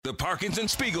The Parkinson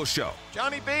Spiegel Show.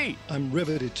 Johnny B. I'm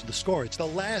riveted to the Score. It's the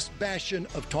last bastion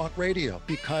of talk radio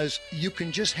because you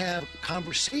can just have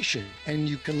conversation and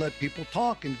you can let people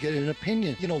talk and get an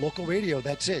opinion. You know, local radio,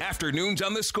 that's it. Afternoons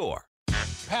on the Score.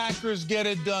 Packers get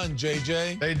it done,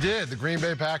 JJ. They did. The Green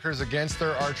Bay Packers against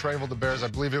their arch rival, the Bears. I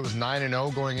believe it was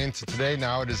 9-0 going into today.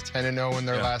 Now it is 10-0 in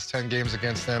their last 10 games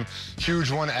against them. Huge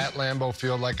one at Lambeau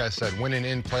Field. Like I said, winning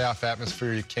in playoff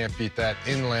atmosphere, you can't beat that.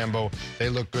 In Lambeau, they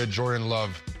look good. Jordan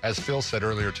Love, as Phil said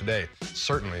earlier today,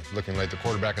 certainly looking like the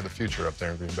quarterback of the future up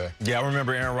there in Green Bay. Yeah, I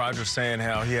remember Aaron Rodgers saying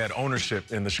how he had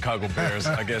ownership in the Chicago Bears.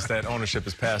 I guess that ownership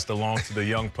is passed along to the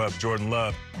young pup, Jordan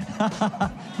Love.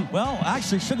 Well,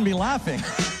 actually, shouldn't be laughing.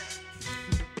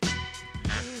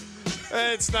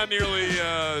 It's not nearly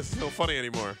so funny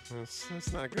anymore.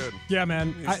 It's not good. Yeah,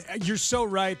 man. You're so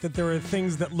right that there are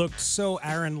things that looked so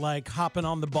Aaron-like, hopping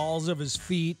on the balls of his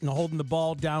feet and holding the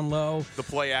ball down low. The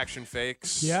play-action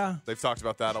fakes. Yeah. They've talked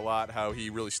about that a lot, how he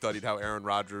really studied how Aaron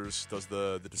Rodgers does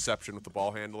the deception with the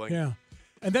ball handling. Yeah.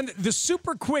 And then the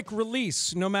super quick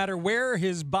release, no matter where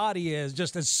his body is,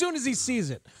 just as soon as he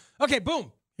sees it. Okay,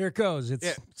 boom. Here it goes.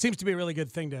 It seems to be a really good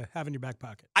thing to have in your back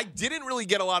pocket. I didn't really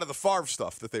get a lot of the Favre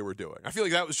stuff that they were doing. I feel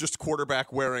like that was just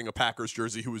quarterback wearing a Packers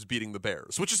jersey who was beating the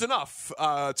Bears, which is enough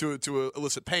to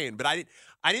elicit pain. But I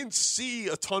didn't see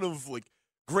a ton of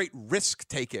great risk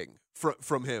taking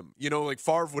from him. You know,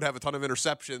 Favre would have a ton of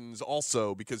interceptions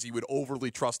also because he would overly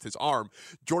trust his arm.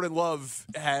 Jordan Love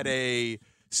had a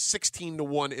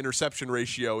 16-1 interception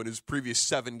ratio in his previous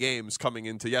 7 games coming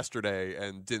into yesterday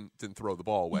and didn't throw the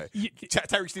ball away.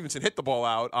 Tyreek Stevenson hit the ball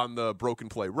out on the broken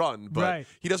play run, but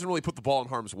he doesn't really put the ball in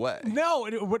harm's way. No,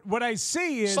 what I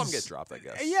see is some get dropped, I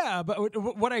guess. Yeah, but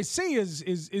what I see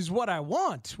is what I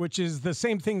want, which is the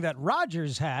same thing that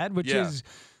Rodgers had, which is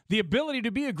the ability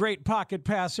to be a great pocket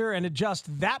passer and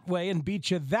adjust that way and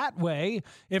beat you that way.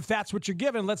 If that's what you're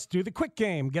given, let's do the quick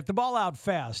game. Get the ball out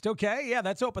fast. Okay, yeah,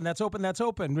 that's open.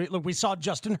 Look, we saw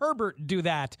Justin Herbert do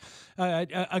that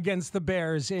against the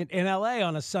Bears in L.A.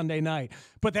 on a Sunday night.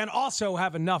 But then also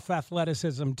have enough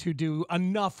athleticism to do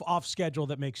enough off schedule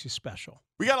that makes you special.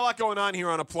 We got a lot going on here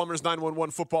on a Plumbers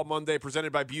 911 Football Monday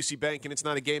presented by Busey Bank and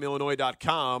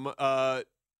It'sNotAGameIllinois.com.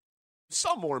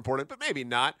 Some more important, but maybe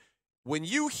not. When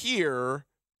you hear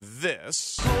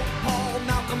this, Paul,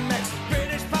 Malcolm X,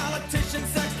 British politician,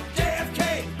 sex,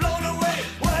 JFK, blown away.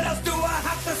 What else do I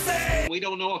have to say? We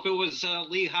don't know if it was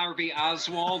Lee Harvey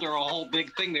Oswald or a whole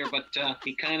big thing there, but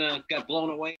he kind of got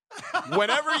blown away.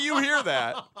 Whenever you hear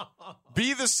that,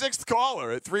 be the 6th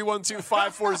caller at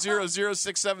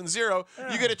 312-540-0670.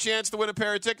 You get a chance to win a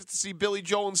pair of tickets to see Billy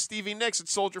Joel and Stevie Nicks at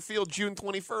Soldier Field June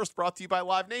 21st, brought to you by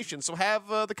Live Nation. So have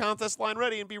the contest line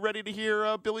ready and be ready to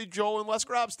hear Billy Joel and Les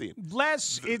Grobstein.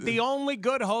 Les is the only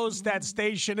good host that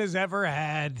station has ever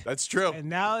had. That's true. And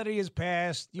now that he has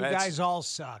passed, you guys all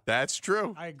suck. That's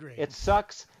true. I agree. It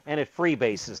sucks, and it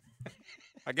freebases.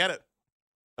 I get it.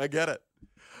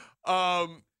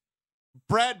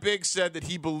 Brad Biggs said that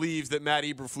he believes that Matt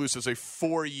Eberflus has a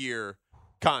 4-year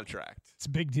contract. It's a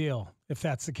big deal if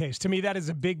that's the case. To me, that is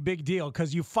a big, big deal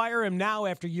because you fire him now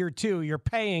after year 2, you're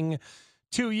paying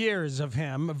 2 years of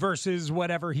him versus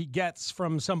whatever he gets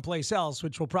from someplace else,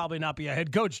 which will probably not be a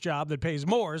head coach job that pays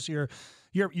more. So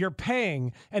you're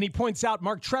paying. And he points out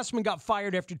Mark Trestman got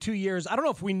fired after 2 years. I don't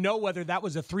know if we know whether that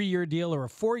was a 3-year deal or a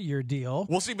 4-year deal.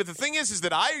 We'll see. But the thing is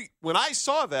that when I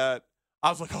saw that, I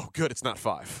was like, oh, good, it's not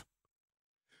 5.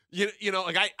 I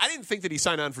didn't think that he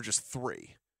signed on for just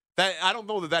 3. I don't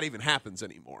know that even happens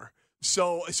anymore.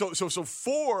 So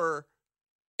 4,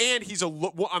 and he's on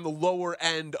the lower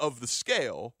end of the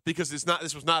scale because this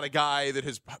was not a guy that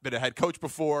has been a head coach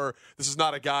before. This is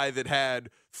not a guy that had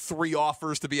 3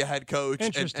 offers to be a head coach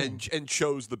and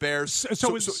chose the Bears.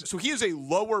 So he is a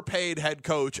lower paid head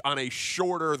coach on a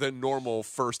shorter than normal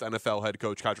first NFL head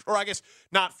coach contract, or I guess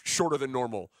not shorter than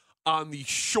normal. On the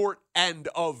short end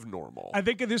of normal. I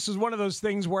think this is one of those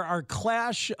things where our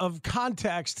clash of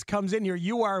context comes in here.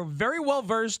 You are very well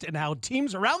versed in how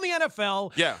teams around the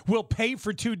NFL will pay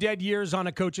for 2 dead years on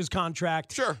a coach's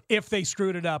contract if they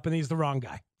screwed it up and he's the wrong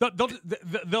guy.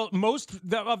 Most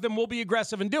of them will be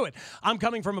aggressive and do it. I'm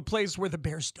coming from a place where the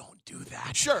Bears don't do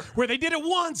that. Sure. Where they did it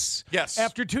once. Yes.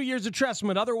 After 2 years of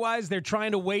Trestman. Otherwise, they're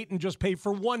trying to wait and just pay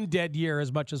for 1 dead year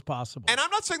as much as possible. And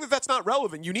I'm not saying that that's not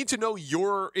relevant. You need to know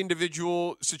your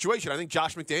individual situation. I think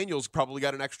Josh McDaniels probably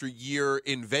got an extra year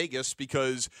in Vegas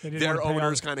because their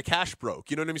owners kind of cash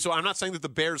broke. You know what I mean? So I'm not saying that the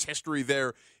Bears' history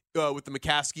there with the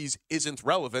McCaskies isn't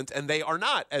relevant, and they are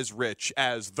not as rich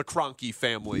as the Kroenke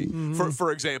family,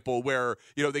 for example, where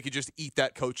they could just eat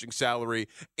that coaching salary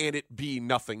and it be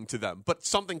nothing to them. But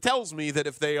something tells me that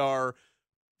if they are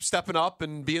stepping up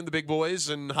and being the big boys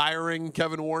and hiring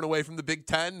Kevin Warren away from the Big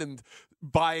Ten and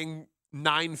buying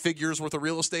 9 figures worth of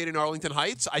real estate in Arlington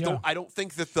Heights. I don't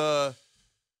think that the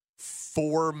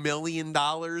 $4 million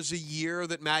a year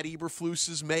that Matt Eberflus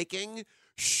is making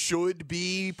should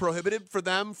be prohibited for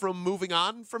them from moving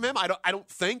on from him. I don't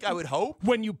think. I would hope.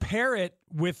 When you pair it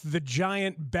with the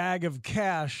giant bag of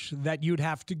cash that you'd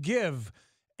have to give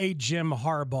a Jim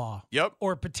Harbaugh,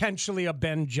 or potentially a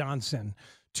Ben Johnson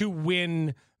to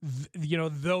win,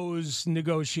 those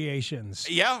negotiations.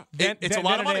 Yeah, it's a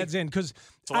lot of money. It adds in because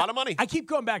it's a lot of money. I keep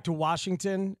going back to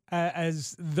Washington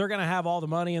as they're going to have all the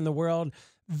money in the world.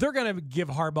 They're going to give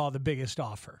Harbaugh the biggest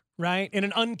offer, right? In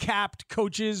an uncapped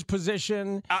coach's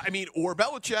position. Or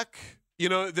Belichick.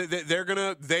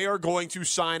 They are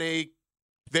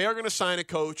going to sign a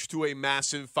coach to a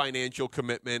massive financial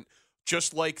commitment,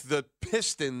 just like the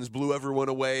Pistons blew everyone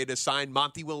away to sign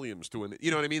Monty Williams to win.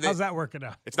 You know what I mean? How's that working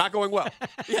out? It's not going well.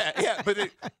 yeah, but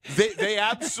they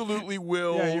absolutely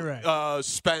will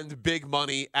spend big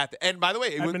money at the end. By the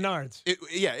way, at Menards.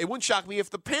 It wouldn't shock me if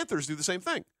the Panthers do the same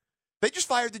thing. They just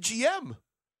fired the GM.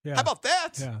 Yeah. How about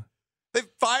that? Yeah. They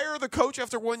fire the coach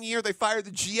after 1 year. They fired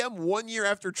the GM 1 year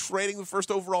after trading the first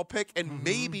overall pick and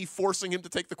maybe forcing him to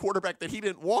take the quarterback that he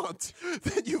didn't want.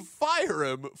 Then you fire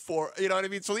him for, you know what I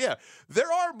mean? So, yeah,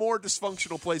 there are more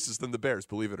dysfunctional places than the Bears,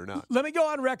 believe it or not. Let me go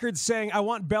on record saying I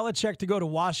want Belichick to go to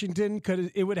Washington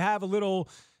because it would have a little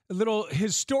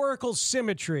historical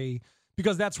symmetry,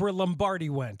 because that's where Lombardi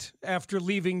went after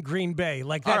leaving Green Bay.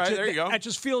 Like that, all right, there you go. That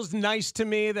just feels nice to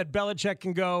me that Belichick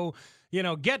can go,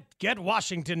 get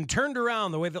Washington turned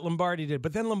around the way that Lombardi did.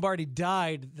 But then Lombardi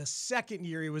died the second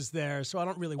year he was there, so I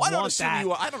don't really want that. I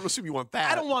don't assume you want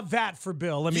that. I don't want that for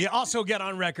Bill. Let me also get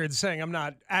on record saying I'm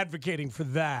not advocating for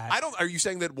that. Are you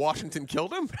saying that Washington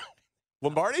killed him?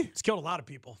 Lombardi? It's killed a lot of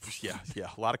people. Yeah,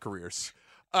 a lot of careers.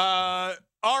 All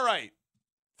right.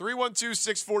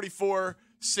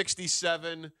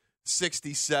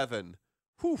 312-644-6767.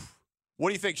 Whew. What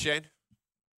do you think, Shane?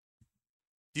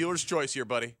 Dealer's choice here,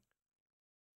 buddy.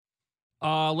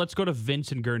 Let's go to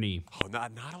Vince and Gurney. Oh,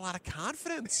 not a lot of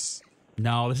confidence.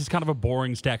 No, this is kind of a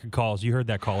boring stack of calls. You heard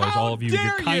that, callers. All of you,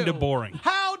 you're kind of boring.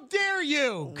 How dare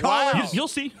you? Wow. You'll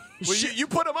see. Well, you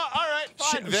put him up. All right,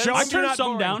 fine. Vince. I turned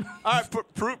some down. All right,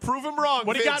 prove him wrong.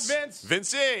 What Vince. do you got, Vince?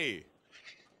 Vincey.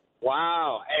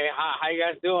 Wow. Hey, how you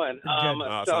guys doing? So I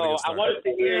wanted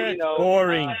to hear,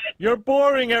 Boring. You're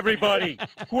boring, everybody.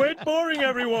 Quit boring,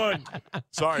 everyone.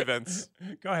 Sorry, Vince.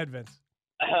 Go ahead, Vince.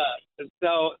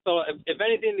 So if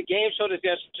anything, the game showed us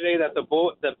yesterday that the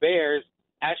Bears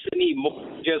actually need more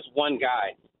than just one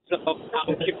guy. So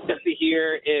I'm curious to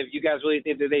hear if you guys really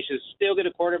think that they should still get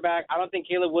a quarterback. I don't think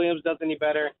Caleb Williams does any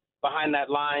better behind that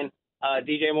line.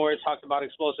 DJ Moore talked about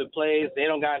explosive plays. They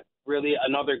don't got really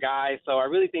another guy. So I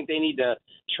really think they need to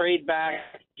trade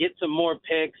back, get some more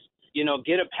picks,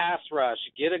 get a pass rush,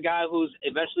 get a guy who's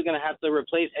eventually going to have to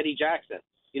replace Eddie Jackson.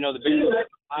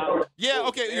 Yeah,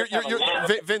 okay.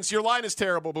 Vince, your line is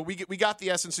terrible, but we got the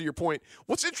essence of your point.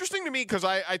 What's interesting to me, because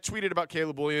I tweeted about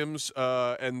Caleb Williams,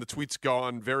 and the tweet's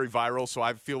gone very viral, so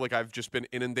I feel like I've just been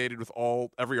inundated with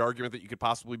every argument that you could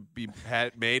possibly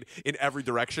had made in every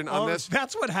direction on this.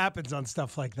 That's what happens on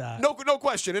stuff like that. No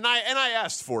question. And I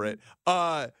asked for it. People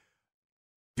are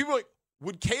like,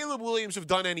 would Caleb Williams have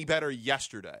done any better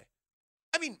yesterday?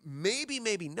 I mean,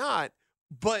 maybe not,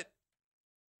 but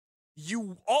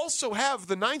you also have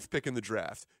the 9th pick in the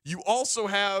draft. You also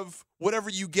have whatever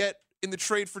you get in the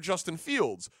trade for Justin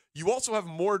Fields. You also have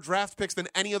more draft picks than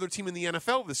any other team in the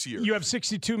NFL this year. You have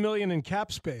 $62 million in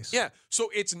cap space. Yeah, so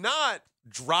it's not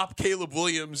drop Caleb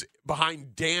Williams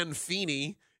behind Dan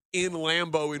Feeney in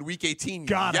Lambeau in Week 18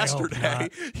 yesterday.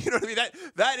 You know what I mean?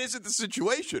 That isn't the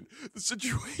situation. The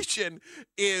situation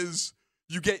is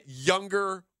you get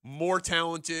younger, more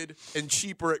talented, and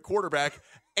cheaper at quarterback,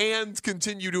 and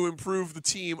continue to improve the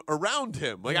team around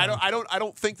him. Like, yeah. I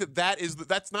don't think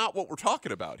that's not what we're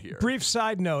talking about here. Brief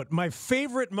side note: my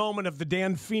favorite moment of the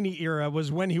Dan Feeney era was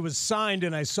when he was signed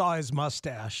and I saw his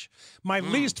mustache. My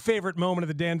least favorite moment of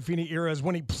the Dan Feeney era is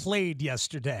when he played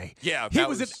yesterday. Yeah, he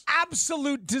was an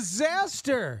absolute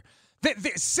disaster.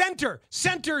 The center.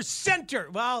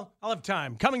 Well, I'll have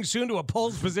time. Coming soon to a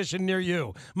polls position near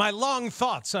you. My long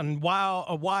thoughts on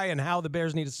why and how the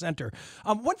Bears need a center.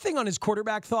 One thing on his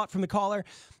quarterback thought from the caller,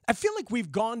 I feel like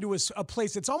we've gone to a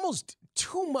place that's almost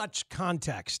too much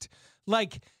context.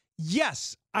 Like,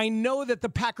 yes, I know that the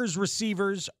Packers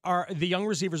the young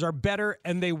receivers are better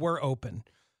and they were open.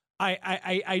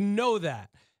 I know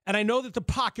that. And I know that the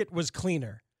pocket was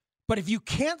cleaner. But if you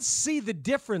can't see the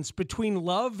difference between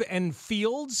Love and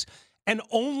Fields and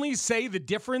only say the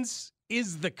difference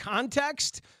is the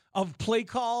context, of play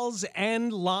calls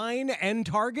and line and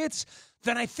targets,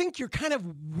 then I think you're kind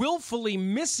of willfully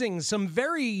missing some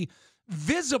very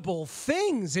visible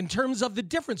things in terms of the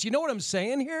difference. You know what I'm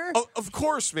saying here? Oh, of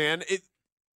course, man.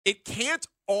 It can't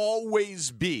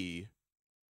always be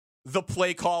the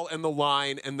play call and the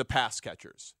line and the pass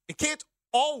catchers. It can't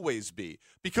always be,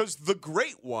 because the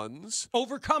great ones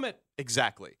overcome it.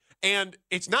 Exactly. And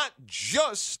it's not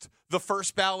just the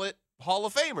first ballot Hall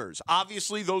of Famers.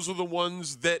 Obviously, those are the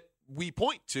ones that we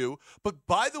point to. But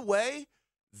by the way,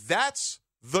 that's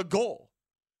the goal.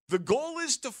 The goal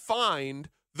is to find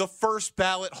the first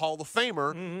ballot Hall of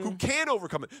Famer who can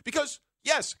overcome it. Because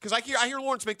I hear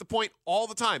Lawrence make the point all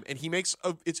the time, and he makes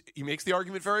the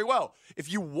argument very well.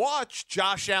 If you watch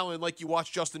Josh Allen like you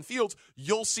watch Justin Fields,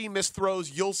 you'll see missed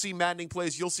throws, you'll see maddening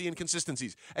plays, you'll see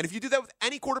inconsistencies. And if you do that with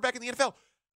any quarterback in the NFL,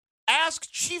 ask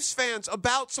Chiefs fans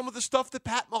about some of the stuff that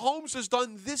Pat Mahomes has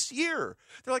done this year.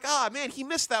 They're like, man, he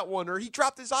missed that one, or he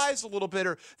dropped his eyes a little bit,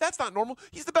 or that's not normal.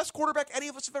 He's the best quarterback any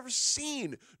of us have ever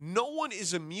seen. No one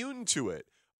is immune to it.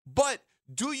 But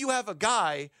do you have a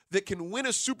guy that can win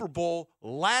a Super Bowl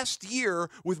last year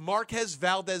with Marquez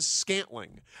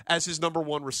Valdez-Scantling as his number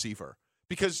one receiver?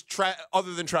 Because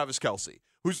other than Travis Kelce,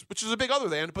 which is a big other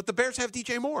than, but the Bears have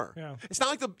DJ Moore. Yeah. It's not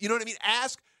like you know what I mean?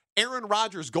 Ask Aaron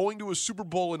Rodgers going to a Super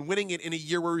Bowl and winning it in a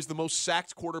year where he's the most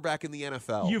sacked quarterback in the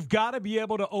NFL. You've got to be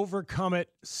able to overcome it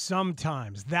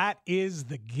sometimes. That is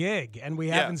the gig, and we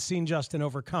haven't seen Justin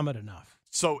overcome it enough.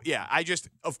 So,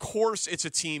 of course it's a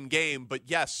team game, but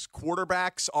yes,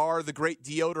 quarterbacks are the great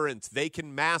deodorant. They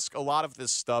can mask a lot of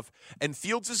this stuff, and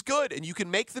Fields is good, and you can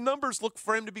make the numbers look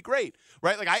for him to be great,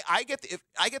 right? Like, I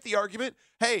get the argument,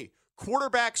 hey,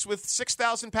 quarterbacks with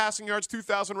 6,000 passing yards,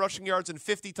 2,000 rushing yards, and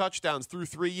 50 touchdowns through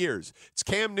 3 years. It's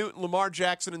Cam Newton, Lamar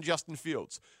Jackson, and Justin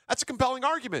Fields. That's a compelling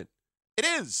argument. It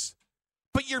is.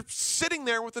 But you're sitting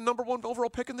there with the number one overall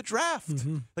pick in the draft.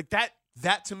 Like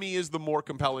that to me is the more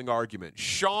compelling argument.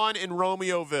 Sean in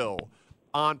Romeoville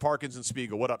on Parkins and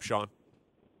Spiegel. What up, Sean?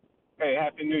 Hey,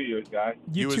 Happy New Year's, guys.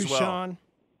 You too, as well. Sean.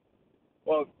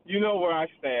 Well, you know where I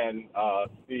stand,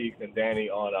 Steve and Danny,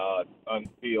 on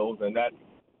Fields, and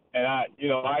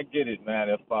I get it, man.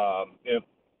 If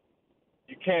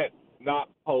you can't knock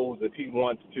Pose if he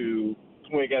wants to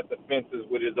swing at the fences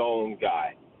with his own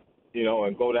guy,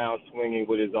 and go down swinging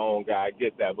with his own guy, I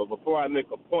get that. But before I make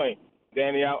a point,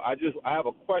 Danny, I have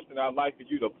a question I'd like for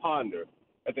you to ponder.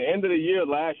 At the end of the year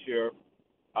last year,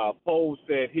 Pose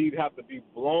said he'd have to be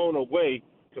blown away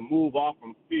to move off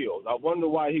from Fields. I wonder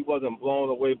why he wasn't blown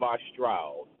away by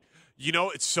Stroud.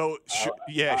 It's so Sean.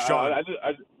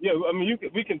 You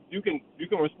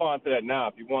can respond to that now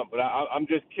if you want, but I'm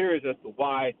just curious as to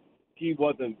why he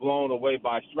wasn't blown away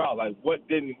by Stroud. Like, what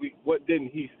didn't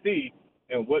he see,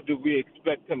 and what do we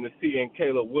expect him to see in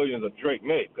Caleb Williams or Drake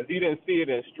May? Because he didn't see it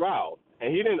in Stroud,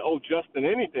 and he didn't owe Justin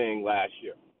anything last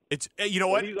year. It's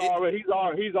what he's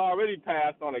already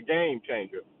passed on a game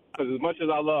changer. Because as much as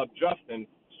I love Justin,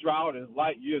 Stroud is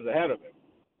light years ahead of him.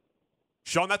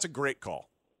 Sean, that's a great call.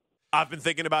 I've been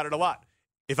thinking about it a lot.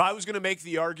 If I was going to make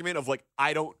the argument of, like,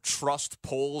 I don't trust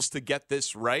polls to get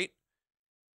this right,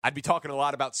 I'd be talking a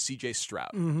lot about C.J.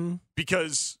 Stroud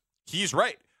because he's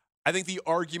right. I think the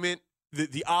argument,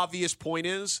 the obvious point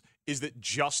is that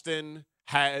Justin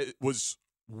was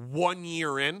 1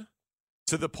 year in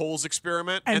to the polls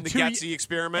experiment and the Getsy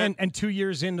experiment. And 2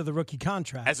 years into the rookie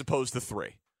contract. As opposed to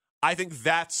 3. I think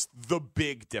that's the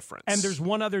big difference. And there's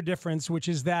one other difference, which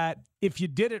is that if you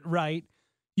did it right,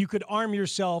 you could arm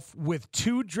yourself with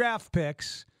 2 draft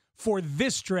picks for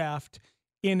this draft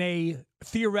in a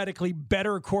theoretically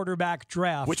better quarterback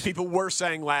draft. Which people were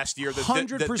saying last year that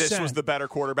this was the better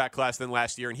quarterback class than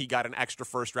last year, and he got an extra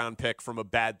first-round pick from a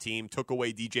bad team, took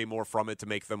away DJ Moore from it to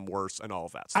make them worse, and all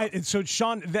of that stuff. So,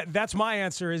 Sean, that's my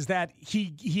answer, is that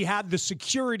he had the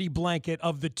security blanket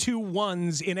of the 2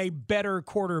 1s in a better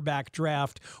quarterback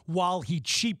draft while he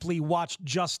cheaply watched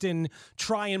Justin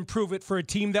try and prove it for a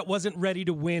team that wasn't ready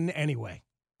to win anyway.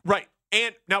 Right.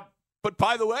 And now, but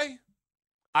by the way,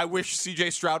 I wish C.J.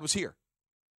 Stroud was here.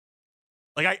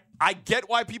 Like, I get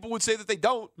why people would say that they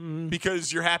don't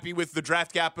because you're happy with the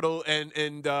draft capital and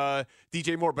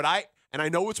DJ Moore. But I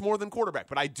know it's more than quarterback,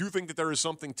 but I do think that there is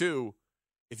something to,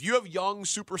 if you have young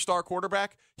superstar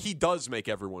quarterback, he does make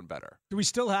everyone better. Do we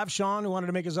still have Sean who wanted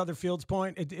to make his other Fields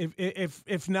point?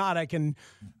 If not, I can.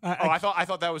 I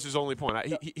thought that was his only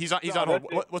point. He's on hold.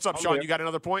 What's up, Sean? You got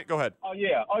another point? Go ahead. Oh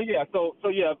yeah. So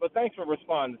yeah. But thanks for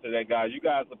responding to that, guys. You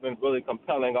guys have been really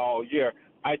compelling all year.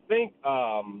 I think.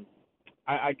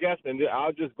 I guess, and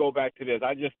I'll just go back to this.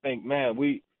 I just think, man,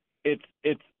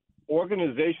 it's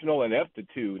organizational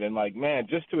ineptitude, and like, man,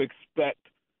 just to expect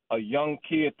a young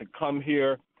kid to come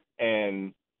here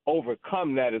and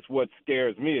overcome that is what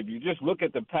scares me. If you just look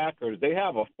at the Packers, they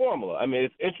have a formula. I mean,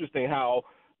 it's interesting how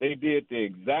they did the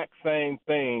exact same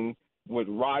thing with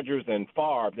Rodgers and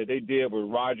Favre that they did with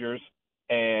Rodgers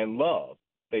and Love.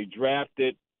 They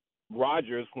drafted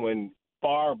Rodgers when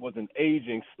Favre was an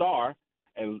aging star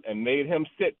and made him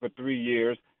sit for 3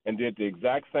 years, and did the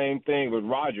exact same thing with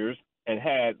Rodgers and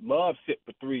had Love sit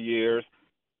for 3 years,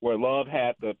 where Love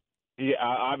had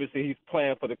obviously he's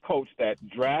playing for the coach that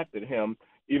drafted him,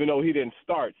 even though he didn't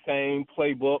start. Same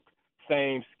playbook,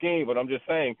 same scheme. But I'm just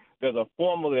saying there's a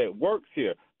formula that works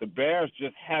here. The Bears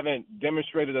just haven't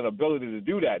demonstrated an ability to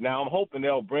do that. Now, I'm hoping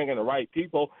they'll bring in the right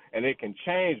people and it can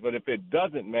change. But if it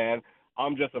doesn't, man,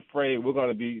 I'm just afraid we're going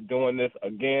to be doing this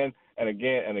again and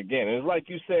again and again. And it's like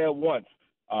you said once,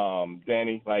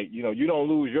 Danny, like, you know, you don't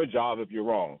lose your job if you're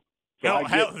wrong. So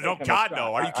no, God,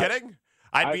 no. Are you kidding?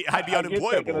 I'd be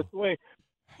unemployable.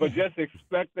 But just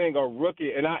expecting a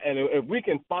rookie, and if we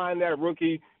can find that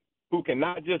rookie who can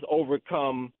not just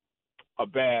overcome a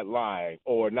bad line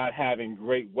or not having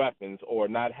great weapons or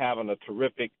not having a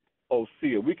terrific OC,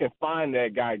 if we can find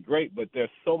that guy, great. But there's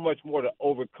so much more to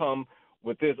overcome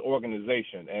with this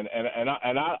organization, and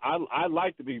I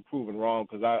like to be proven wrong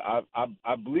because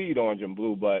I bleed orange and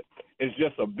blue, but it's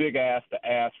just a big ask to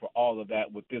ask for all of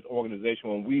that with this organization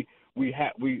when we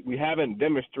haven't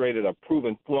demonstrated a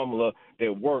proven formula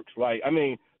that works. Like, I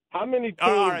mean, how many teams?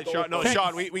 All right, Sean. No,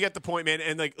 Sean, we get the point, man.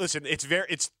 And like, listen,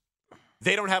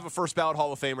 they don't have a first ballot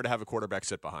Hall of Famer to have a quarterback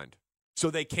sit behind. So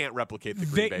they can't replicate the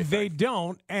Green Bay thing. They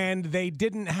don't, and they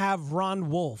didn't have Ron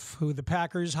Wolf, who the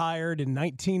Packers hired in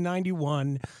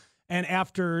 1991, and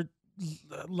after,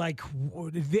 like,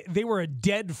 they were a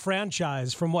dead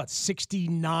franchise from,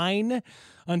 69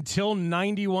 until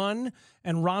 91,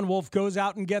 and Ron Wolf goes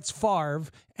out and gets Favre,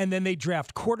 and then they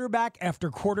draft quarterback after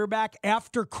quarterback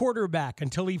after quarterback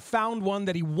until he found one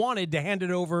that he wanted to hand it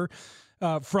over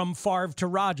from Favre to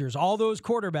Rodgers, all those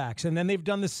quarterbacks, and then they've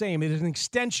done the same. It is an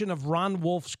extension of Ron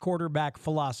Wolf's quarterback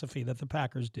philosophy that the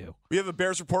Packers do. We have a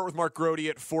Bears Report with Mark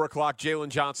Grody at 4 o'clock, Jalen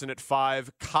Johnson at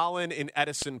 5. Colin in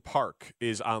Edison Park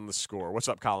is on the score. What's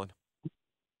up, Colin?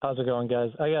 How's it going, guys?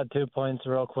 I got 2 points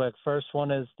real quick. First one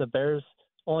is the Bears,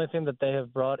 only thing that they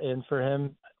have brought in for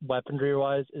him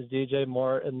weaponry-wise is DJ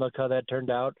Moore, and look how that turned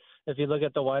out. If you look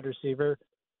at the wide receiver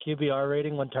QBR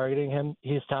rating when targeting him,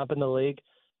 he's top in the league.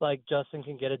 Like, Justin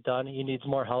can get it done. He needs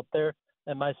more help there.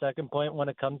 And my second point when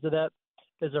it comes to that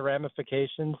is the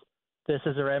ramifications. This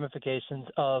is the ramifications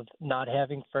of not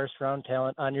having first-round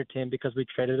talent on your team because we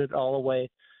traded it all away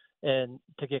and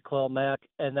to get Khalil Mack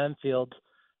and then Fields.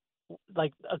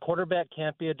 Like, a quarterback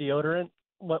can't be a deodorant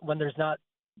when there's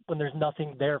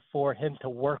nothing there for him to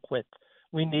work with.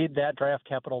 We need that draft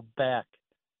capital back,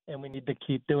 and we need to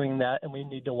keep doing that, and we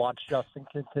need to watch Justin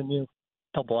continue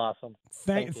to blossom.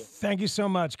 Thank you so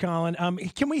much, Colin.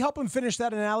 Can we help him finish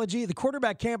that analogy? The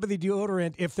quarterback can't be the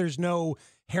deodorant if there's no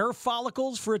hair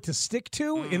follicles for it to stick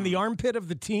to in the armpit of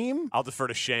the team. I'll defer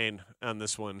to Shane on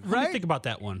this one. Let me think about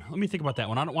that one.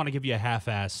 I don't want to give you a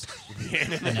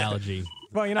half-assed analogy.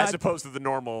 Well, as opposed to the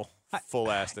normal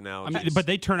full-assed analogy. I mean, but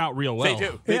they turn out real well.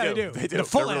 They do. The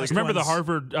full-assed Remember the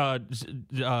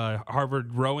ones.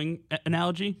 Harvard rowing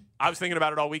analogy? I was thinking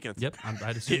about it all weekend. Yep,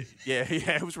 I'd assume. Yeah,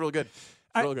 it was really good.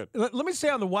 Really good. Let me say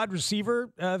on the wide receiver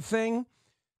thing,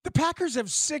 the Packers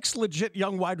have 6 legit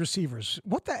young wide receivers.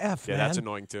 What the F, man? Yeah, that's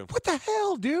annoying, too. What the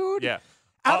hell, dude? Yeah.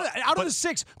 Out of the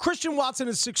 6, Christian Watson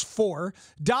is 6'4",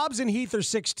 Dobbs and Heath are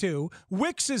 6'2",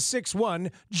 Wicks is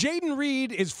 6'1", Jaden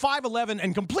Reed is 5'11"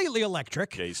 and completely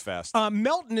electric. Yeah, he's fast.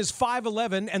 Melton is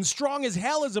 5'11" and strong as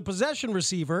hell as a possession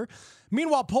receiver.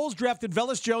 Meanwhile, Poles drafted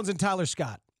Velus Jones and Tyler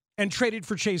Scott and traded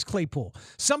for Chase Claypool.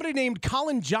 Somebody named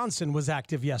Colin Johnson was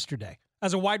active yesterday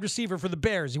as a wide receiver for the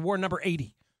Bears. He wore number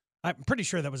 80. I'm pretty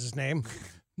sure that was his name.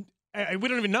 We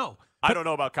don't even know. I don't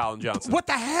know about Colin Johnson. What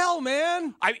the hell,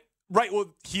 man? Right,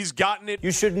 well, he's gotten it.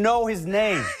 You should know his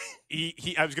name.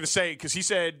 I was going to say, because he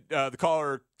said, the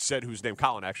caller said, whose name,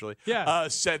 Colin, actually,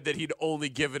 said that he'd only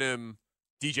given him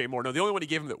DJ Moore. No, the only one he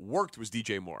gave him that worked was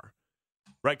DJ Moore.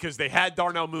 Right, because they had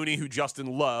Darnell Mooney, who Justin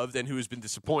loved and who has been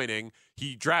disappointing.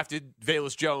 He drafted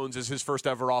Velus Jones as his first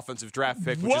ever offensive draft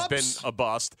pick, which has been a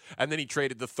bust. And then he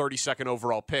traded the 32nd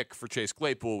overall pick for Chase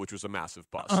Claypool, which was a massive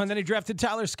bust. And then he drafted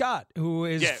Tyler Scott, who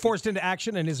is forced into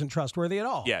action and isn't trustworthy at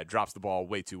all. Yeah, drops the ball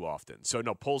way too often. So,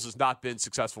 no, Poles has not been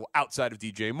successful outside of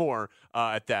DJ Moore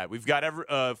at that. We've got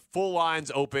full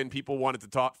lines open. People wanted to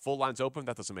talk. Full lines open?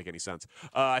 That doesn't make any sense.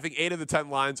 I think 8 of the 10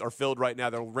 lines are filled right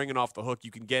now. They're ringing off the hook. You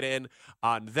can get in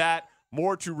on that.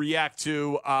 More to react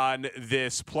to on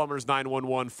this Plumbers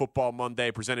 911 Football Monday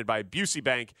presented by Busey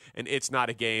Bank and It's Not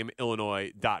a Game,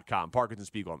 Illinois.com. Parkins and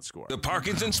Spiegel on the score. The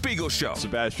Parkins and Spiegel Show.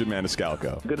 Sebastian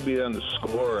Maniscalco. Good to be on the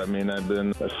score. I mean, I've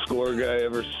been a score guy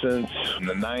ever since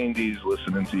the 90s,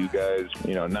 listening to you guys.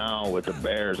 Now with the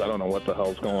Bears, I don't know what the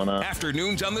hell's going on.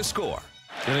 Afternoons on the score.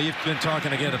 You've been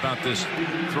talking again about this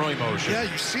throwing motion. Yeah,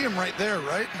 you see him right there,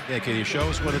 right? Yeah, can you show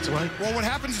us what it's like? Well, what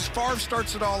happens is Favre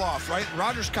starts it all off, right?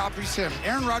 Rodgers copies him.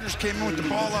 Aaron Rodgers came in with the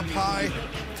ball up high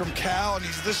from Cal, and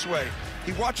he's this way.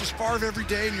 He watches Favre every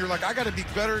day, and you're like, I got to be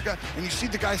better. And you see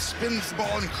the guy spins the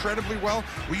ball incredibly well.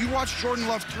 Well, you watch Jordan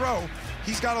Love throw.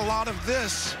 He's got a lot of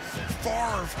this,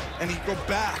 Favre, and he go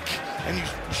back, and you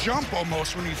jump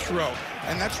almost when you throw.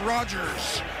 And that's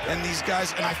Rodgers and these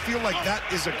guys, and I feel like that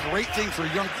is a great thing for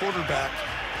a young quarterback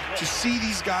to see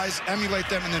these guys, emulate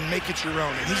them, and then make it your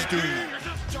own, and he's doing that.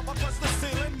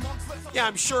 Yeah,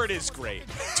 I'm sure it is great,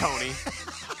 Tony.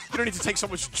 You don't need to take so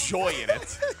much joy in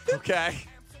it, okay?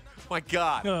 My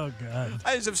God. Oh, God.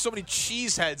 I just have so many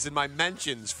cheeseheads in my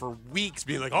mentions for weeks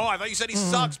being like, I thought you said he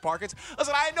sucks, Parkins.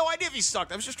 Listen, I had no idea if he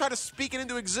sucked. I was just trying to speak it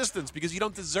into existence because you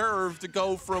don't deserve to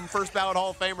go from first ballot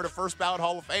Hall of Famer to first ballot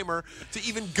Hall of Famer to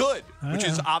even good, which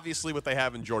is obviously what they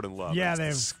have in Jordan Love. Yeah,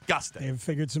 That's disgusting. They've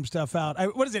figured some stuff out.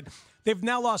 What is it? They've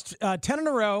now lost 10 in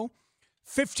a row,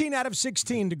 15 out of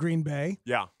 16 to Green Bay.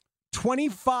 Yeah.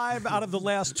 25 out of the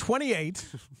last 28.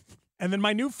 And then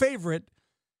my new favorite,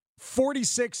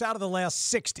 46 out of the last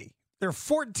 60. They're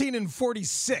 14 and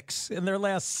 46 in their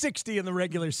last 60 in the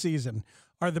regular season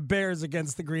are the Bears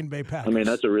against the Green Bay Packers. I mean,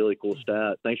 that's a really cool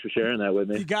stat. Thanks for sharing that with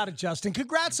me. You got it, Justin.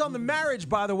 Congrats on the marriage,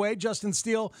 by the way, Justin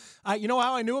Steele. You know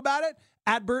how I knew about it?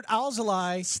 Adbert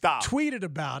Alzolay tweeted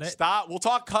about it. Stop. We'll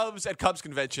talk Cubs at Cubs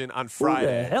Convention on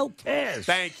Friday. Who the hell cares?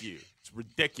 Thank you. It's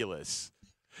ridiculous.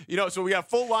 So we have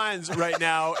full lines right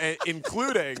now,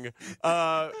 including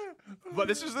but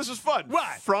this is fun.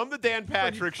 What? From the Dan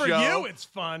Patrick For Show. you, it's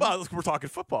fun. Well, look, we're talking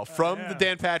football. From the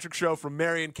Dan Patrick Show from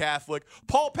Marion Catholic.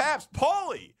 Paul Pabst,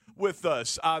 Paulie, with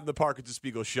us on the Parkins and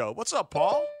Spiegel Show. What's up,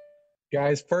 Paul?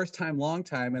 Guys, first time, long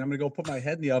time, and I'm going to go put my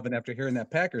head in the oven after hearing that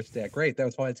Packers stat. Great. That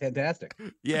was fantastic.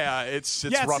 Yeah, it's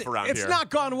rough around here. It's not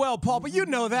gone well, Paul, but you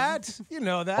know that. You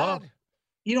know that.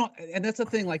 And that's the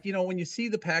thing, when you see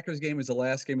the Packers game as the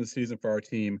last game of the season for our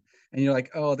team, and you're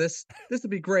like, oh, this would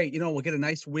be great. We'll get a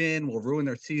nice win. We'll ruin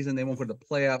their season. They won't go to the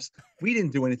playoffs. We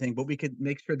didn't do anything, but we could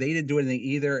make sure they didn't do anything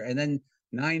either. And then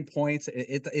 9 points,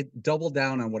 it doubled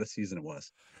down on what a season it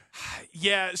was.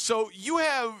 Yeah, so you're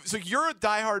a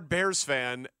diehard Bears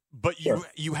fan, but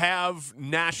you have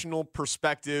national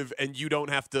perspective, and you don't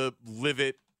have to live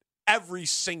it every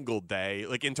single day,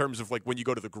 like in terms of when you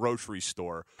go to the grocery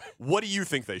store. What do you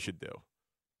think they should do?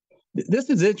 This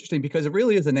is interesting because it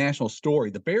really is a national story.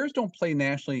 The Bears don't play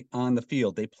nationally on the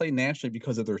field. They play nationally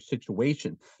because of their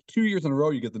situation. 2 years in a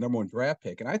row, you get the number one draft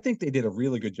pick. And I think they did a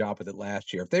really good job with it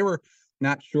last year. If they were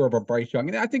not sure about Bryce Young,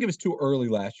 and I think it was too early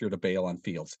last year to bail on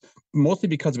Fields, mostly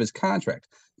because of his contract.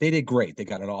 They did great. They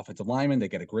got an offensive lineman. They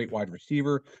got a great wide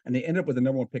receiver, and they ended up with the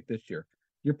number one pick this year.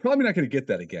 You're probably not going to get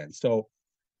that again. So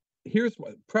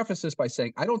preface this by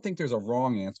saying, I don't think there's a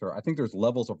wrong answer. I think there's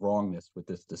levels of wrongness with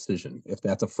this decision, if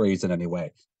that's a phrase in any way.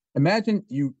 Imagine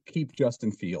you keep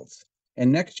Justin Fields,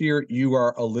 and next year you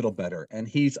are a little better, and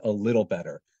he's a little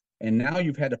better. And now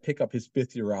you've had to pick up his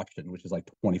fifth-year option, which is like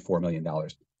 $24 million.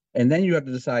 And then you have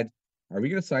to decide, are we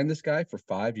going to sign this guy for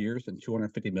 5 years and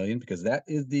 $250 million? Because that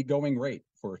is the going rate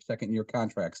for second-year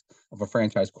contracts of a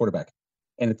franchise quarterback.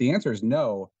 And if the answer is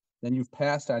no, then you've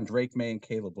passed on Drake May and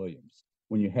Caleb Williams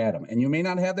when you had them. And you may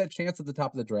not have that chance at the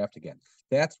top of the draft again.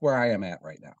 That's where I am at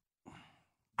right now.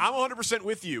 I'm 100%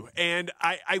 with you. And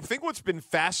I think what's been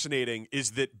fascinating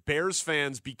is that Bears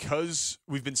fans, because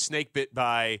we've been snake bit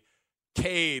by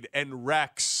Cade and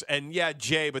Rex and,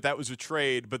 Jay, but that was a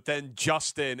trade, but then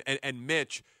Justin and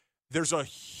Mitch, there's a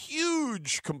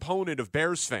huge component of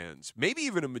Bears fans, maybe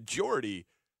even a majority,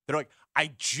 that are like,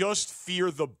 I just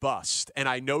fear the bust, and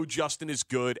I know Justin is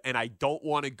good, and I don't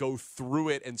want to go through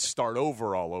it and start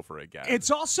over all over again.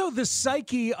 It's also the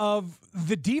psyche of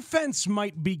the defense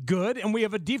might be good, and we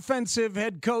have a defensive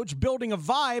head coach building a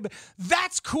vibe.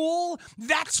 That's cool.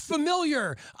 That's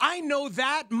familiar. I know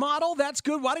that model. That's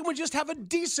good. Why didn't we just have a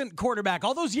decent quarterback?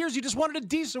 All those years you just wanted a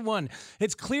decent one.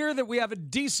 It's clear that we have a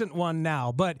decent one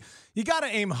now, but you got to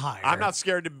aim higher. I'm not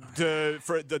scared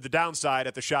for the downside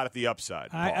at the shot at the upside.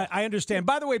 I understand.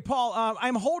 By the way, Paul,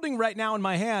 I'm holding right now in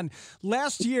my hand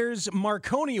last year's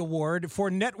Marconi Award for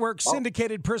Network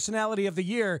Syndicated Personality of the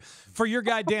Year for your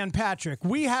guy, Dan Patrick.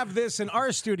 We have this in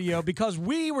our studio because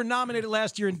we were nominated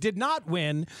last year and did not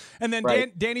win. And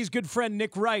then Danny's good friend,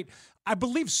 Nick Wright, I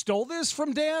believe, stole this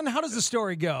from Dan. How does the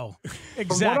story go? Exactly.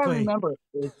 From what I remember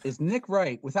is Nick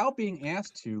Wright, without being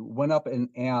asked to, went up and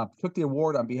took the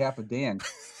award on behalf of Dan.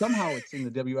 Somehow it's in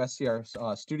the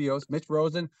WSCR studios. Mitch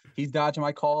Rosen, he's dodging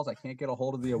my calls. I can't get a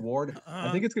hold of the award.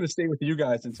 I think it's going to stay with you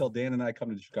guys until Dan and I come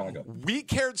to Chicago. We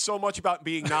cared so much about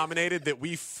being nominated that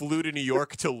we flew to New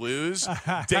York to lose.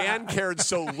 Dan cared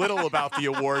so little about the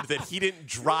award that he didn't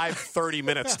drive 30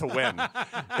 minutes to win.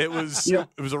 It was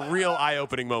a real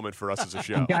eye-opening moment for us as a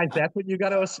show. Guys, that's what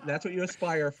you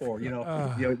aspire for. You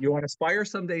want to aspire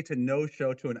someday to no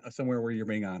show to somewhere where you're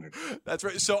being honored. That's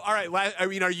right. So, all right. I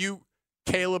mean, are you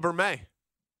Caleb or May?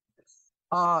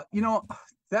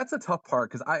 That's a tough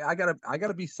part because I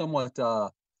gotta be somewhat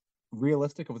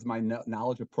realistic with my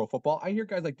knowledge of pro football. I hear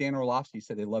guys like Dan Orlovsky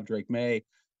say they love Drake May.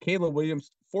 Caleb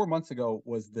Williams 4 months ago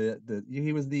was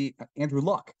he was the Andrew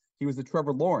Luck. He was the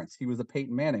Trevor Lawrence. He was the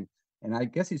Peyton Manning. And I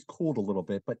guess he's cooled a little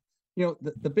bit. But,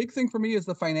 the big thing for me is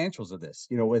the financials of this.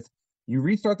 With you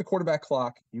restart the quarterback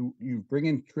clock, you bring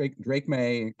in Drake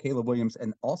May and Caleb Williams,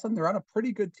 and all of a sudden they're on a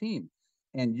pretty good team.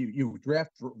 And you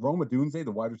draft Rome Odunze,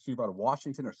 the wide receiver out of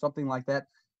Washington or something like that.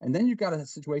 And then you've got a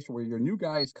situation where your new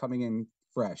guy is coming in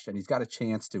fresh and he's got a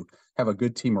chance to have a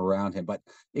good team around him. But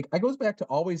it goes back to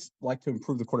always like to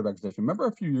improve the quarterback position. Remember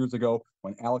a few years ago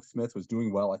when Alex Smith was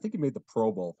doing well? I think he made the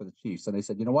Pro Bowl for the Chiefs. And they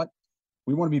said, you know what?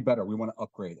 We want to be better. We want to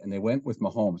upgrade. And they went with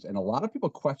Mahomes. And a lot of people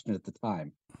questioned at the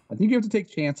time. I think you have to take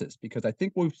chances because I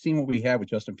think we've seen what we have with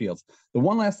Justin Fields. The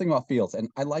one last thing about Fields, and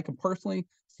I like him personally,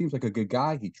 seems like a good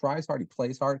guy. He tries hard. He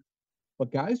plays hard.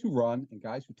 But guys who run and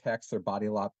guys who tax their body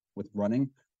a lot with running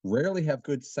rarely have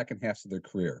good second halves of their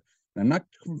career. And I'm not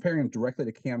comparing him directly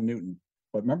to Cam Newton,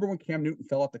 but remember when Cam Newton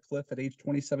fell off the cliff at age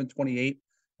 27, 28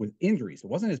 with injuries?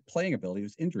 It wasn't his playing ability, it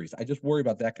was injuries. I just worry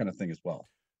about that kind of thing as well.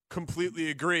 Completely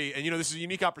agree. And, this is a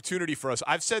unique opportunity for us.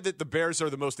 I've said that the Bears are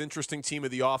the most interesting team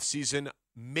of the offseason.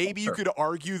 Maybe you could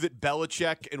argue that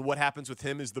Belichick and what happens with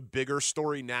him is the bigger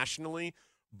story nationally.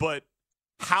 But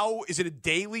how is it a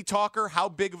daily talker? How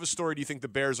big of a story do you think the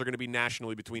Bears are going to be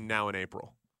nationally between now and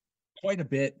April? Quite a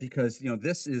bit because,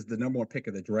 this is the number one pick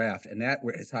of the draft. And that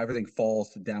is how everything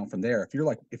falls down from there. If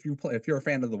you're a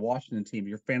fan of the Washington team,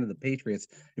 you're a fan of the Patriots,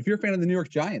 if you're a fan of the New York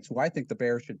Giants, who I think the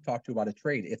Bears should talk to about a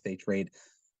trade if they trade,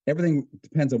 everything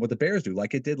depends on what the Bears do,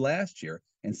 like it did last year.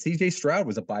 And C.J. Stroud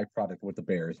was a byproduct of what the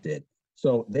Bears did.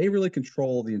 So they really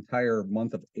control the entire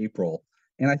month of April.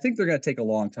 And I think they're going to take a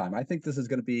long time. I think this is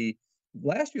going to be –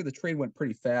 last year the trade went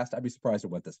pretty fast. I'd be surprised it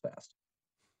went this fast.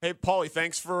 Hey, Paulie,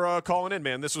 thanks for calling in,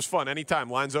 man. This was fun. Anytime.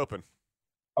 Line's open.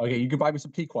 Okay, you can buy me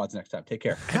some Pequods next time. Take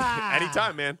care.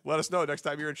 Anytime, man. Let us know next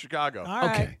time you're in Chicago.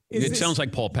 Okay. It sounds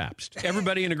like Paul Pabst.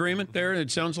 Everybody in agreement there?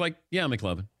 It sounds like,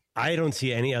 McLovin. I don't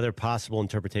see any other possible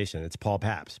interpretation. It's Paul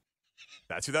Pabst.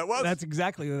 That's who that was. That's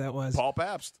exactly who that was. Paul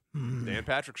Pabst. Dan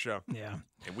Patrick Show. Yeah.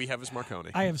 And we have his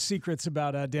Marconi. I have secrets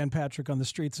about Dan Patrick on the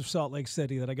streets of Salt Lake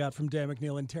City that I got from Dan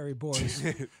McNeil and Terry Boyes.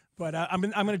 But I'm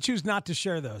going to choose not to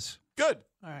share those. Good.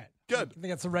 All right. Good. I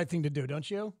think that's the right thing to do, don't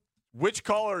you? Which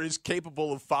caller is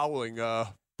capable of following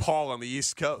Paul on the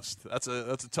East Coast? That's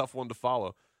a tough one to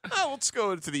follow. Let's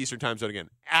go to the Eastern Time Zone again.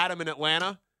 Adam in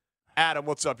Atlanta. Adam,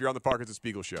 what's up? You're on the Parkins and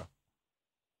Spiegel Show.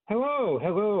 Hello.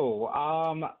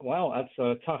 Well, that's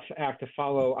a tough act to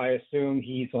follow. I assume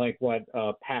he's like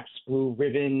Pabst Blue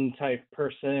Ribbon type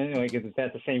person. Like, is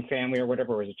that the same family or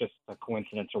whatever, or is it just a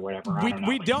coincidence or whatever?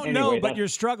 We don't know, but you're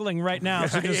struggling right now.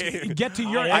 So just get to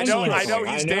your excellence. I know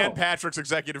he's Dan Patrick's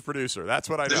executive producer. That's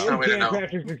what I know. Dan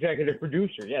Patrick's executive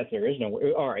producer. Yes, there is no.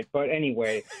 All right, but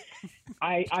anyway,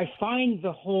 I find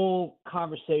the whole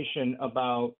conversation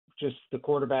about just the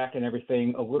quarterback and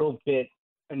everything a little bit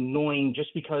annoying,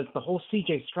 just because the whole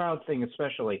C.J. Stroud thing,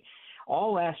 especially,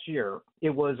 all last year, it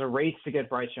was a race to get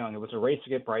Bryce Young.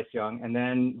 And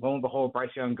then, lo and behold,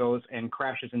 Bryce Young goes and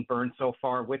crashes and burns so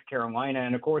far with Carolina.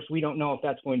 And, of course, we don't know if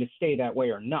that's going to stay that way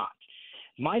or not.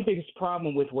 My biggest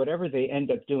problem with whatever they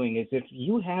end up doing is if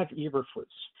you have Eberflus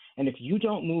and if you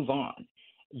don't move on,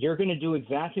 you're going to do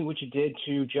exactly what you did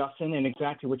to Justin and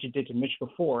exactly what you did to Mitch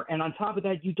before. And on top of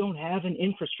that, you don't have an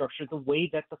infrastructure the way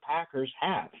that the Packers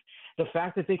have. The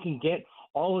fact that they can get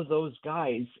all of those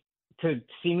guys to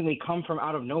seemingly come from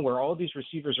out of nowhere, all of these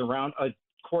receivers around a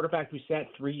quarterback who sat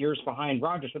 3 years behind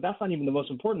Rodgers, but that's not even the most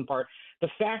important part. The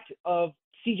fact of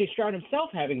C.J. Stroud himself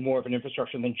having more of an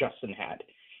infrastructure than Justin had.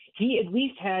 He at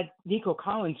least had Nico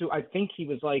Collins, who I think he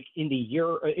was like in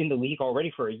the league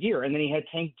already for a year, and then he had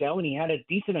Tank Dell, and he had a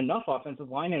decent enough offensive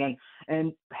line,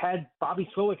 and had Bobby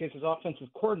Slowick as his offensive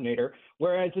coordinator.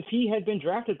 Whereas if he had been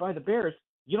drafted by the Bears,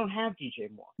 you don't have DJ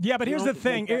Moore. Yeah, but here's the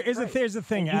thing. Here's the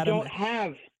thing, Adam. You don't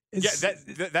have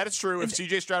that is true. If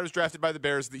C.J. Stroud was drafted by the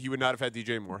Bears, he would not have had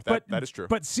DJ Moore. That is true.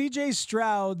 But C.J.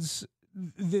 Stroud's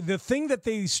the thing that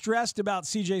they stressed about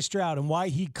C.J. Stroud and why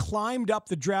he climbed up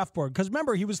the draft board, because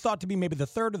remember, he was thought to be maybe the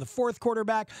third or the fourth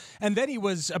quarterback, and then he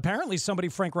was apparently somebody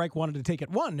Frank Reich wanted to take at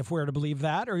 1, if we're to believe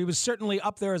that, or he was certainly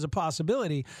up there as a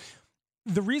possibility.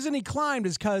 The reason he climbed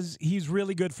is because he's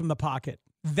really good from the pocket.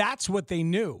 That's what they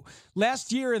knew.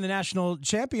 Last year in the national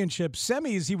championship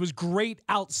semis, he was great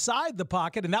outside the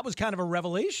pocket, and that was kind of a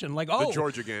revelation. Like, the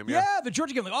Georgia game, yeah. The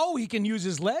Georgia game. Like, he can use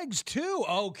his legs too.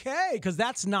 Okay, because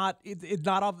that's not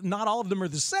all of them are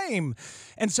the same.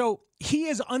 And so he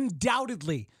is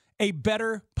undoubtedly a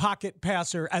better pocket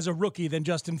passer as a rookie than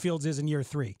Justin Fields is in year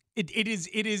 3. It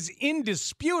is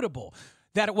indisputable.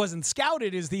 That it wasn't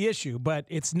scouted is the issue, but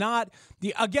it's not.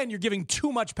 Again, you're giving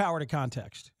too much power to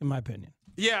context, in my opinion.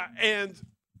 Yeah, and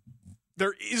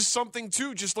there is something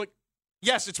too, just like,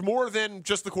 yes, it's more than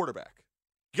just the quarterback.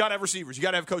 You got to have receivers. You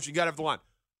got to have coaching. You got to have the line.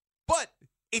 But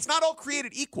it's not all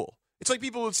created equal. It's like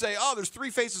people would say, there's 3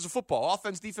 faces of football,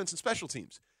 offense, defense, and special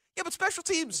teams. Yeah, but special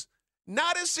teams,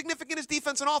 not as significant as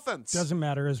defense and offense. Doesn't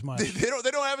matter as much. They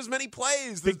don't have as many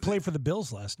plays. Big play for the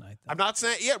Bills last night, though. I'm not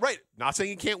saying, not saying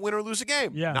you can't win or lose a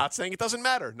game. Yeah. Not saying it doesn't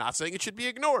matter. Not saying it should be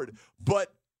ignored.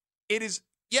 But it is,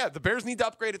 the Bears need to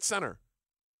upgrade at center.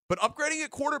 But upgrading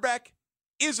at quarterback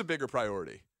is a bigger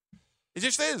priority. It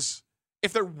just is.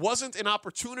 If there wasn't an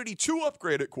opportunity to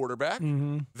upgrade at quarterback,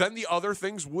 then the other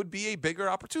things would be a bigger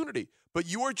opportunity. But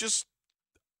you are just,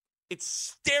 it's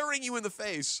staring you in the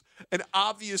face an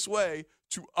obvious way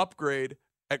to upgrade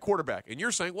at quarterback. And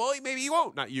you're saying, well, maybe he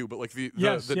won't. Not you, but like the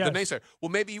naysayer. Well,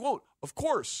 maybe he won't. Of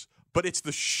course. But it's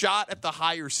the shot at the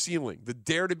higher ceiling, the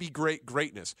dare to be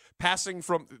greatness. Passing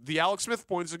from the Alex Smith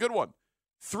point is a good one.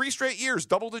 3 straight years,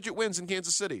 double-digit wins in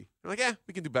Kansas City. You're like,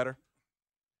 we can do better.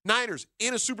 Niners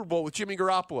in a Super Bowl with Jimmy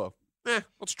Garoppolo.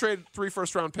 Let's trade 3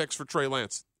 first-round picks for Trey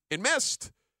Lance. It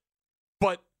missed,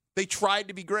 but they tried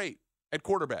to be great at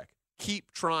quarterback.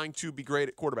 Keep trying to be great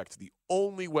at quarterback. It's the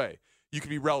only way you can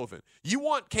be relevant. You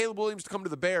want Caleb Williams to come to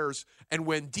the Bears, and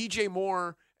when DJ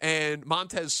Moore and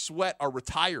Montez Sweat are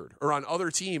retired or on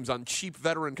other teams on cheap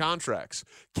veteran contracts,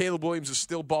 Caleb Williams is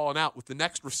still balling out with the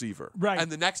next receiver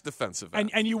and the next defensive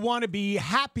end. And you want to be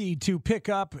happy to pick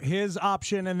up his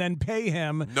option and then pay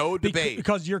him. No debate.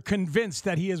 Because you're convinced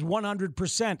that he is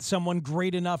 100% someone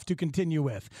great enough to continue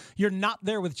with. You're not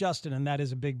there with Justin, and that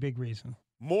is a big, big reason.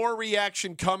 More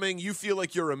reaction coming. You feel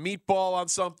like you're a meatball on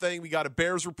something. We got a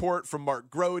Bears report from Mark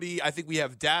Grody. I think we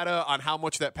have data on how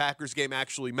much that Packers game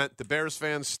actually meant to Bears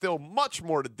fans. Still much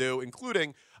more to do,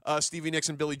 including Stevie Nicks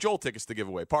and Billy Joel tickets to give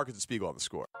away. Parkins and Spiegel on the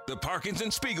Score. The Parkins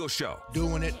and Spiegel Show.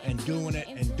 Doing it and doing it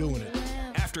and doing it.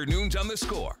 Afternoons on the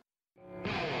Score.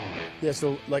 Yeah,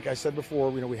 so like I said before,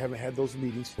 we haven't had those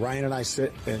meetings. Ryan and I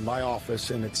sit in my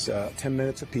office, and it's 10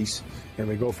 minutes apiece, and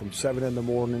we go from 7 in the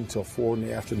morning until 4 in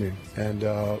the afternoon. And,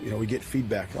 we get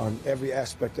feedback on every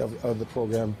aspect of the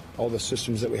program, all the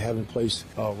systems that we have in place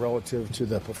relative to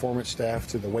the performance staff,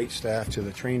 to the weight staff, to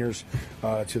the trainers,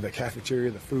 to the cafeteria,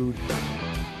 the food.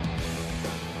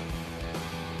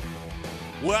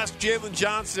 We'll ask Jalen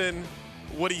Johnson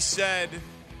what he said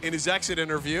in his exit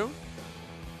interview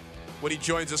when he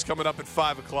joins us coming up at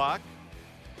 5 o'clock.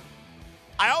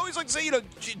 I always like to say,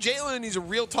 Jalen, he's a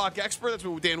real talk expert. That's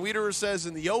what Dan Wiederer says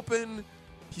in the open.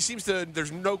 He seems to,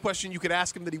 there's no question you could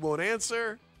ask him that he won't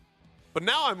answer. But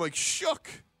now I'm like shook.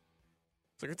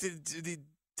 It's like,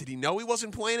 did he know he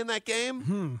wasn't playing in that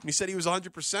game? He said he was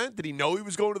 100%. Did he know he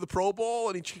was going to the Pro Bowl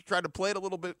and he tried to play it a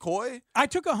little bit coy? I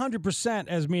took 100%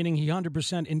 as meaning he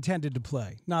 100% intended to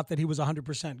play, not that he was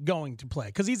 100% going to play.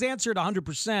 Because he's answered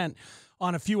 100%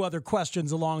 on a few other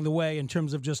questions along the way in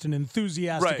terms of just an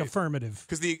enthusiastic affirmative.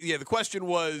 Because the question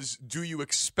was, do you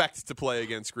expect to play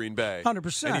against Green Bay?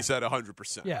 100%. And he said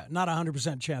 100%. Yeah, not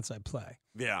 100% chance I play.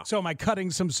 Yeah. So am I cutting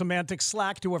some semantic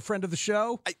slack to a friend of the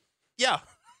show? Yeah,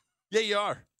 you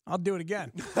are. I'll do it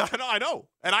again. I know,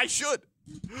 and I should.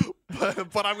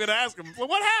 But I'm going to ask him,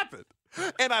 what happened?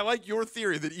 And I like your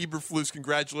theory that Eberflus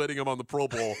congratulating him on the Pro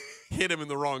Bowl hit him in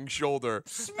the wrong shoulder.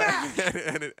 Smack!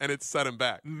 and it set him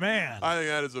back. Man. I think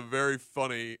that is a very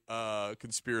funny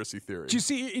conspiracy theory.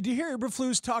 Did you hear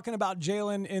Eberflus talking about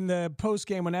Jalen in the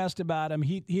postgame when asked about him?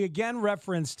 He again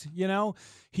referenced,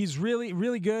 he's really,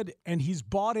 really good, and he's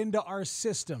bought into our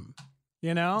system.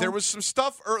 There was some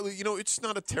stuff early. It's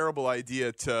not a terrible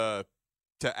idea to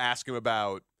ask him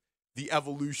about the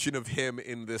evolution of him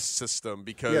in this system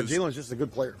because Jalen's just a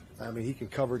good player. I mean, he can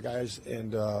cover guys,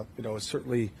 and it's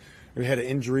certainly we had an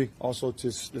injury also to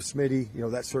Smitty.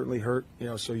 That certainly hurt.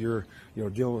 So you're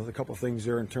dealing with a couple of things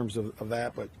there in terms of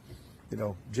that, but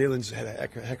Jalen's had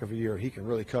a heck of a year. He can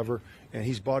really cover, and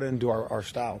he's bought into our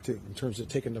style, too, in terms of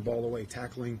taking the ball away,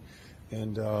 tackling,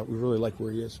 and we really like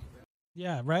where he is.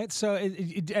 Yeah, right? So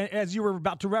as you were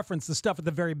about to reference the stuff at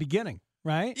the very beginning,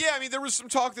 right? Yeah, I mean, there was some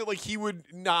talk that, he would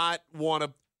not want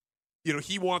to,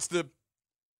 he wants to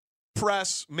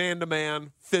press,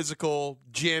 man-to-man, physical,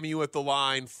 jam you at the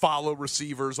line, follow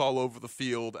receivers all over the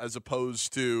field, as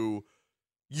opposed to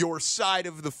your side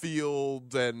of the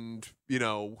field and,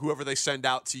 whoever they send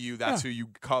out to you, that's who you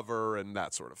cover and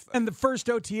that sort of thing. And the first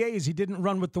OTAs, he didn't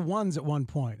run with the ones at one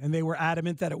point, and they were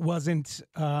adamant that it wasn't,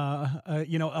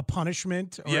 a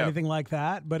punishment or anything like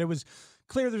that, but it was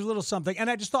clear there's a little something. And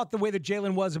I just thought the way that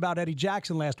Jalen was about Eddie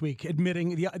Jackson last week,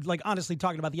 admitting, honestly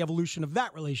talking about the evolution of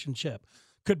that relationship,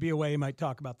 could be a way he might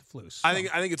talk about the Flus. So. I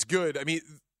think it's good. I mean,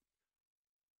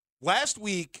 last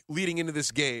week leading into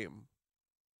this game,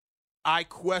 I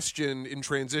questioned in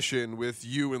transition with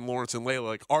you and Lawrence and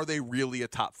Layla, are they really a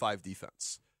top 5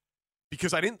 defense?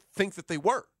 Because I didn't think that they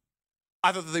were.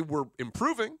 I thought that they were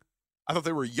improving. I thought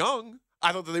they were young.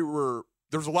 I thought that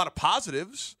there was a lot of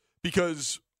positives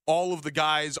because all of the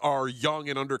guys are young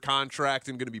and under contract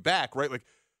and going to be back, right?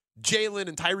 Jalen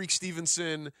and Tyreek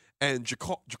Stevenson and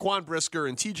Jaquan Brisker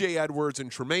and TJ Edwards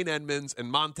and Tremaine Edmonds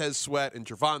and Montez Sweat and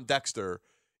Javon Dexter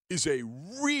is a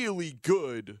really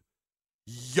good,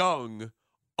 young,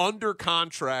 under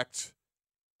contract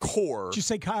core. Did you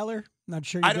say Kyler? Not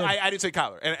sure you did. I didn't say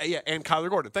Kyler. And Kyler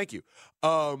Gordon. Thank you.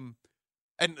 And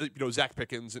Zach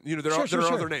Pickens. And, there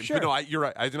are other names. Sure. But no, you're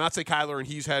right. I did not say Kyler, and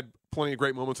he's had plenty of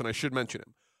great moments, and I should mention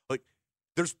him.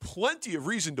 There's plenty of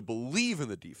reason to believe in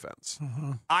the defense.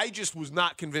 Mm-hmm. I just was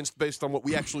not convinced based on what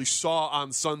we actually saw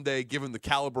on Sunday, given the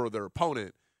caliber of their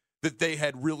opponent, that they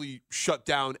had really shut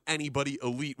down anybody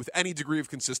elite with any degree of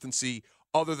consistency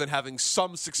other than having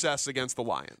some success against the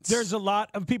Lions. There's a lot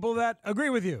of people that agree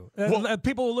with you.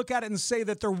 People will look at it and say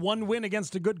that their one win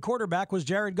against a good quarterback was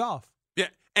Jared Goff. Yeah,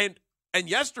 and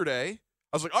yesterday,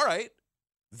 I was like, all right,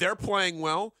 they're playing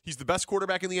well. He's the best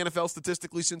quarterback in the NFL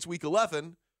statistically since Week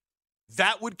 11.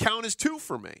 That would count as 2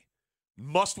 for me.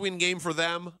 Must-win game for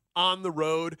them on the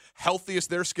road. Healthiest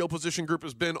their skill position group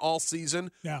has been all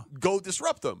season. Yeah. Go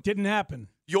disrupt them. Didn't happen.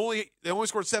 They only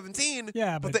scored 17.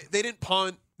 Yeah, but they didn't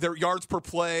punt. Their yards per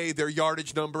play, their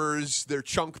yardage numbers, their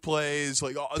chunk plays.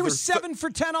 There was 7 for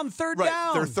 10 on third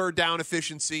down. Their third down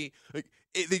efficiency.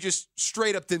 They just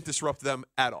straight up didn't disrupt them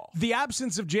at all. The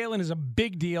absence of Jalen is a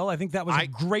big deal. I think that was a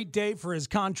great day for his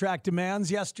contract demands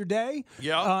yesterday.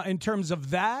 Yeah. In terms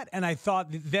of that, and I thought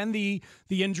then the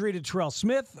injury to Terrell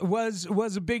Smith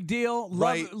was a big deal.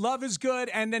 Love is good,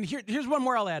 and then here's one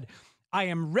more I'll add. I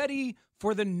am ready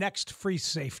for the next free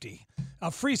safety.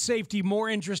 A free safety more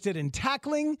interested in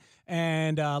tackling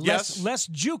and less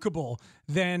jukeable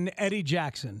than Eddie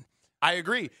Jackson. I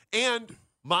agree, and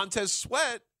Montez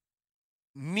Sweat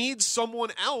needs someone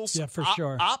else for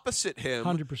sure. Opposite him.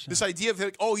 100%. This idea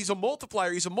of he's a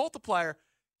multiplier. He's a multiplier.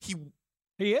 He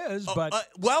is, but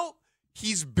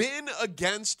he's been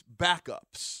against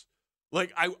backups.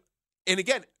 And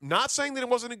again, not saying that it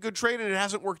wasn't a good trade and it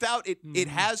hasn't worked out. It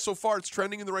has so far. It's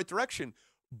trending in the right direction,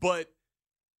 but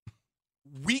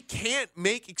we can't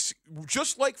make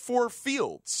just like for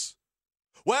Fields.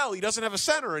 Well, he doesn't have a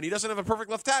center, and he doesn't have a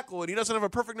perfect left tackle, and he doesn't have a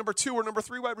perfect number 2 or number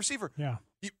 3 wide receiver. Yeah.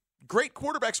 Great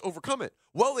quarterbacks overcome it.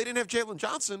 Well, they didn't have Jalen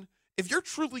Johnson. If you're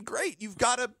truly great, you've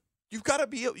got to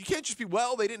be. You can't just be.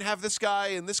 Well, they didn't have this guy,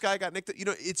 and this guy got nicked.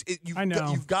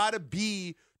 You've got to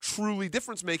be truly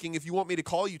difference making if you want me to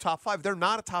call you top 5. They're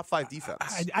not a top 5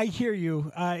 defense. I hear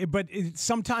you, but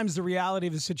sometimes the reality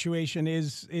of the situation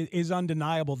is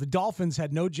undeniable. The Dolphins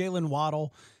had no Jalen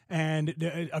Waddle and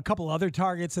a couple other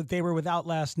targets that they were without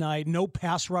last night. No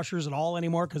pass rushers at all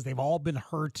anymore because they've all been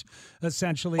hurt,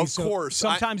 essentially. Of course.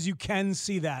 Sometimes you can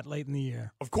see that late in the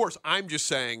year. Of course. I'm just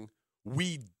saying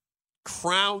a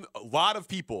lot of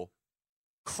people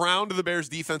crowned the Bears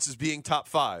defense as being top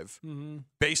 5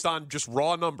 based on just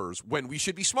raw numbers when we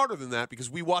should be smarter than that because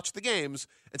we watched the games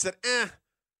and said,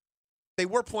 they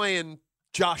were playing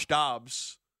Josh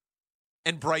Dobbs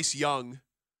and Bryce Young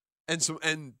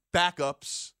and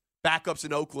backups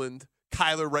in Oakland,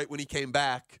 Kyler right when he came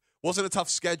back. Wasn't a tough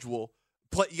schedule.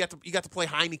 You got to play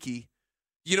Heineke.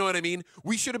 You know what I mean?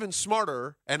 We should have been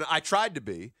smarter, and I tried to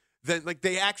be. Then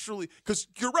they actually, because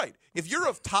you're right. If you're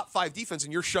a top 5 defense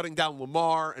and you're shutting down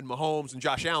Lamar and Mahomes and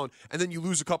Josh Allen, and then you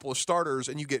lose a couple of starters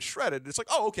and you get shredded, it's like,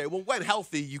 oh, okay, well, when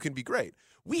healthy, you can be great.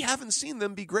 we haven't seen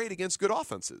them be great against good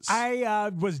offenses.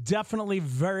 I was definitely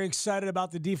very excited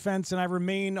about the defense, and I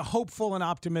remain hopeful and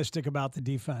optimistic about the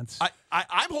defense.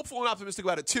 I'm hopeful and optimistic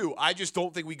about it, too. I just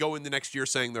don't think we go in the next year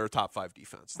saying they're a top 5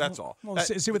 defense. That's all. Well,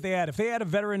 see what they add. If they add a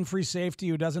veteran free safety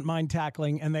who doesn't mind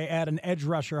tackling, and they add an edge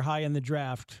rusher high in the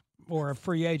draft or a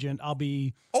free agent, I'll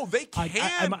be... Oh, they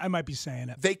can. I might be saying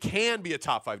it. They can be a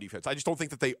top 5 defense. I just don't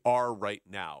think that they are right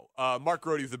now. Mark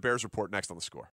Grody with the Bears Report next on The Score.